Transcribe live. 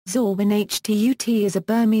Zaw Win Htut is a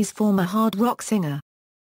Burmese former hard rock singer.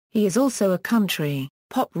 He is also a country,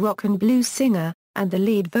 pop rock and blues singer, and the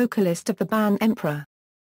lead vocalist of the band Emperor.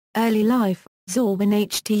 Early life: Zaw Win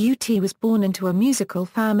Htut was born into a musical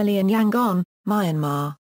family in Yangon,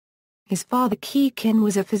 Myanmar. His father Kee Kin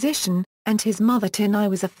was a physician, and his mother Tin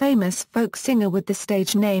was a famous folk singer with the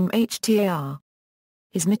stage name Htar.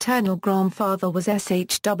 His maternal grandfather was Shwe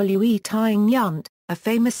Htut, a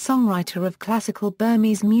famous songwriter of classical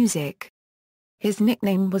Burmese music. His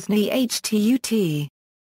nickname was Ni Htut.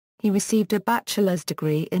 He received a bachelor's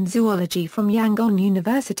degree in zoology from Yangon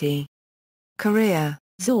University. Career: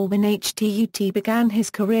 Zaw Win Htut began his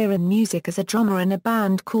career in music as a drummer in a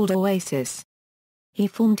band called Oasis. He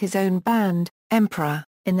formed his own band, Emperor,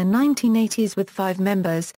 in the 1980s with 5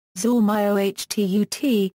 members: Zaw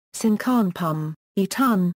Htut, Sinkanpum,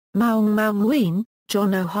 Itun, Maung Ween,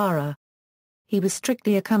 John O'Hara. He was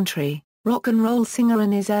strictly a country, rock and roll singer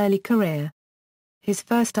in his early career. His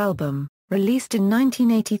first album, released in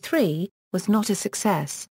 1983, was not a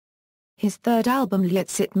success. His third album Liet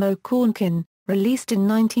Sit Mo Kornkin, released in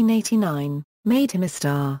 1989, made him a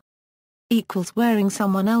star. Wearing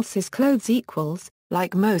someone else's clothes.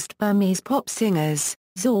 Like most Burmese pop singers,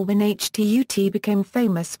 Zaw Win Htut became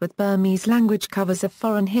famous with Burmese language covers of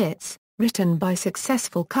foreign hits, written by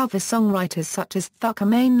successful cover songwriters such as Thuk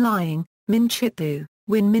Main Lying, Min Chithu,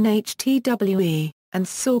 Win Min Htwe, and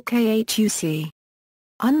Saw Khuc.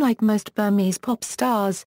 Unlike most Burmese pop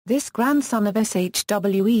stars, this grandson of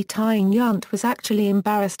Shwe Htut was actually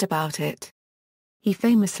embarrassed about it. He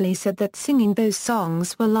famously said that singing those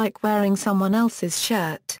songs were like wearing someone else's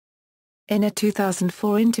shirt. In a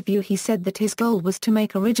 2004 interview he said that his goal was to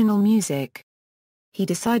make original music. He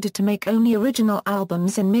decided to make only original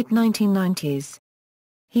albums in mid-1990s.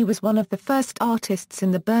 He was one of the first artists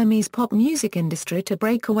in the Burmese pop music industry to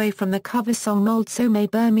break away from the cover song mold, so may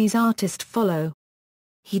Burmese artist follow.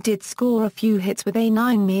 He did score a few hits with A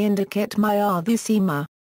Nine Me and Akit Maya Thusima.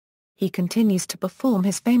 He continues to perform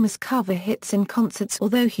his famous cover hits in concerts,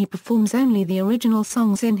 although he performs only the original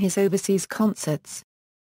songs in his overseas concerts.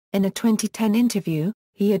 In a 2010 interview,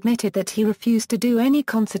 he admitted that he refused to do any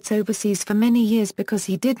concerts overseas for many years because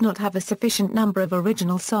he did not have a sufficient number of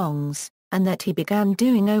original songs, and that he began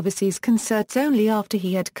doing overseas concerts only after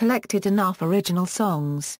he had collected enough original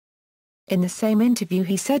songs. In the same interview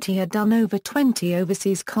he said he had done over 20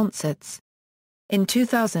 overseas concerts. In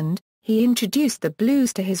 2000, he introduced the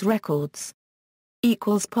blues to his records.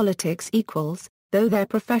 Politics: though their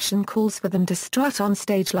profession calls for them to strut on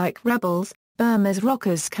stage like rebels, Burma's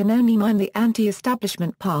rockers can only mind the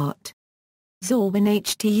anti-establishment part. Zaw Win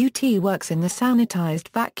Htut works in the sanitized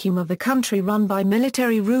vacuum of a country run by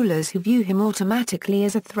military rulers who view him automatically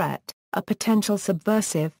as a threat, a potential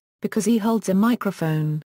subversive, because he holds a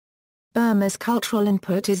microphone. Burma's cultural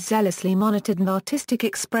input is zealously monitored and artistic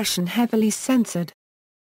expression heavily censored.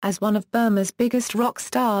 As one of Burma's biggest rock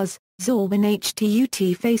stars, Zaw Win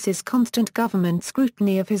Htut faces constant government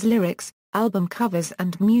scrutiny of his lyrics, album covers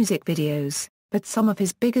and music videos, but some of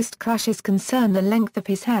his biggest clashes concern the length of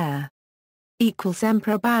his hair.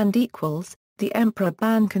 Emperor Band: the Emperor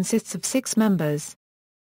Band consists of 6 members.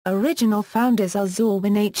 Original founders are Zaw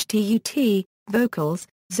Win Htut, vocals,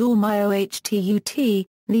 Zaw Htut,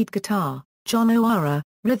 lead guitar, John O'Hara,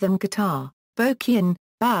 rhythm guitar, vocalist,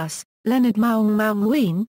 bass, Leonard Maung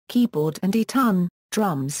Ween, keyboard and Itun,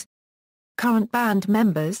 drums. Current band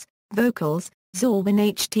members: vocals, Zaw Win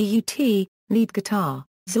Htut, lead guitar,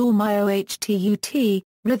 Zaw Htut,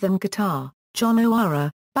 rhythm guitar, John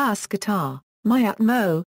O'Hara, bass guitar, Myat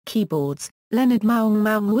Mo, keyboards, Leonard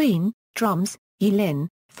Maung Ween, drums, Yilin,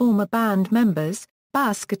 former band members,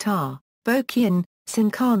 bass guitar, vocalist,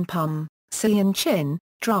 Sinkanpum, Sayan Chin,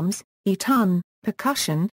 drums, Itun,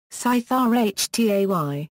 percussion, Scythar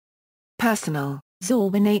Htay. Personal: Zaw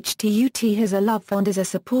Win Htut has a love for and is a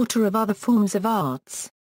supporter of other forms of arts.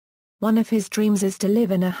 One of his dreams is to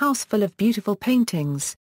live in a house full of beautiful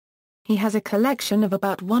paintings. He has a collection of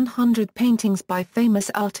about 100 paintings by famous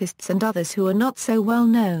artists and others who are not so well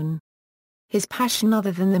known. His passion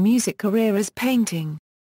other than the music career is painting.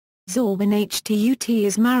 Zaw Win Htut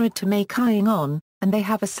is married to Mae Kyung-on, and they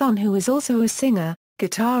have a son who is also a singer,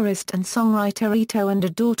 guitarist and songwriter Ito, and a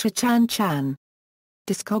daughter Chan Chan.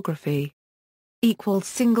 Discography: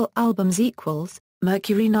 single albums: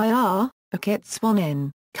 Mercury Nyar, Akit Swanin,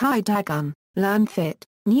 Kai Dagun, Lanthit,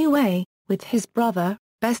 New Way, with his brother,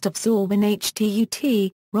 Best of Zaw Win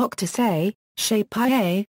Htut, Rock to Say, She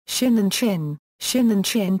Paye, Shin and Chin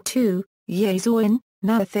 2, Ye Zoin,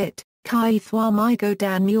 Nathit, Kai Thwa My Go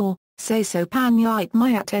Dan Muir, Say So Pan Yait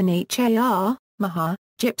Myat Nhar, Maha,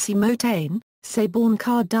 Gypsy Motain, Say Born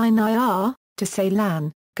Ka Dai Nyar, To Say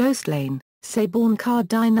Lan, Ghostlane, Saborn Ka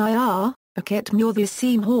Dinayar, Akit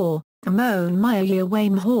Myorthasim Hor, Amon Maya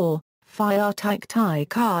Wame Hor, Fire Taik Tai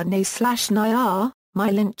Ka Ne Nayar,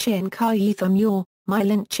 Mylint Chin Ka Yitham Yor,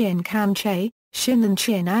 Mylint Chin Kan Che, Shin and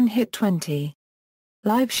Chin An Hit 20.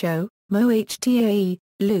 Live show, Mo Htae,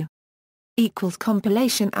 Lu.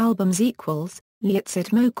 Compilation albums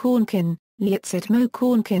Lietsit Mo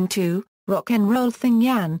Kornkin 2, Rock and Roll Thing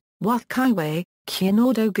Yan, Wath Kaiway, Kien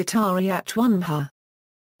Auto Guitari at Wanha.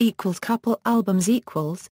 Couple albums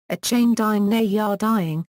A Chain Dying Nay Ya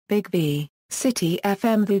Dying, Big B, City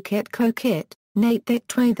FM Vukit Kokit, Nate Thit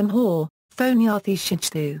Twatham Hor, Phonyathi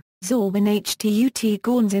Shinchthu, Zaw Win Htut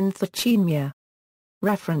Gornzin Thachimya.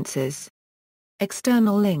 References.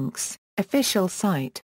 External links, official site.